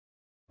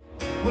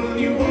Well,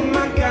 you were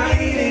my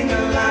guiding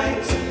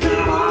light. So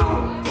come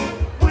on,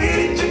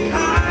 wait to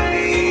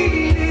hide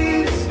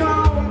in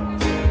stone.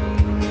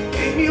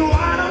 Baby,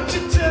 why don't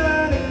you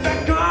turn it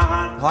back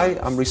on? Hi,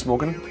 I'm Rhys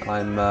Morgan.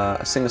 I'm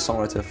a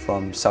singer-songwriter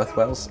from South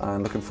Wales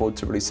and looking forward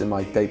to releasing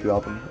my debut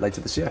album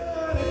later this year.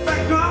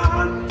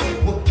 I'm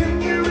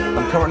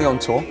currently on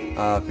tour.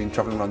 I've been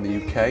travelling around the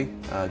UK,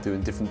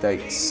 doing different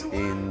dates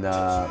in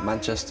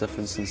Manchester, for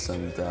instance,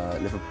 and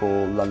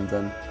Liverpool,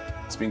 London.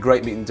 It's been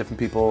great meeting different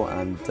people,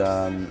 and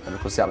of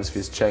course the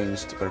atmosphere's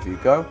changed wherever you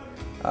go,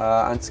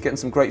 and getting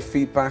some great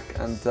feedback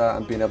and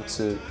being able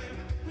to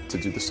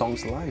do the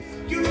songs live.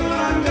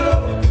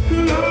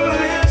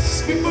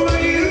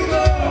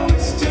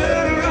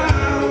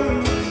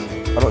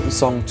 I wrote the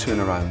song Turn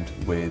Around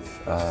with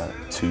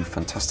two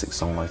fantastic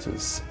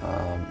songwriters.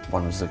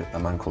 One was a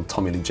man called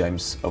Tommy Lee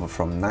James over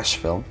from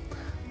Nashville,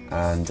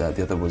 and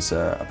the other was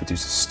a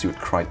producer, Stuart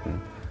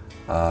Crichton.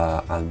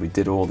 And we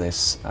did all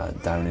this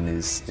down in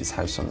his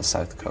house on the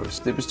south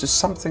coast. There was just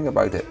something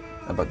about it,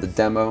 about the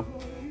demo,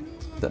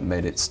 that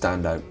made it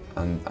stand out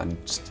and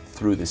just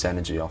threw this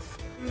energy off.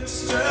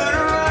 Just turn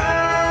around.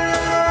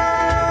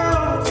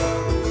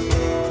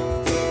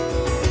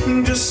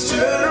 Just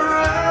turn around.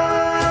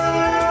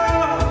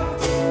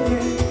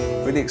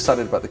 Really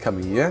excited about the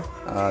coming year.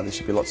 There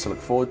should be lots to look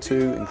forward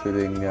to,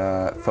 including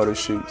photo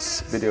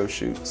shoots, video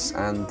shoots,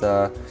 and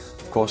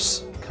of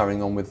course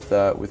carrying on with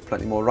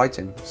plenty more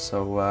writing.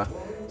 So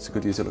it's a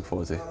good year to look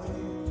forward to.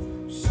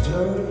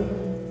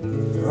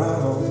 Turn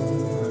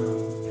around.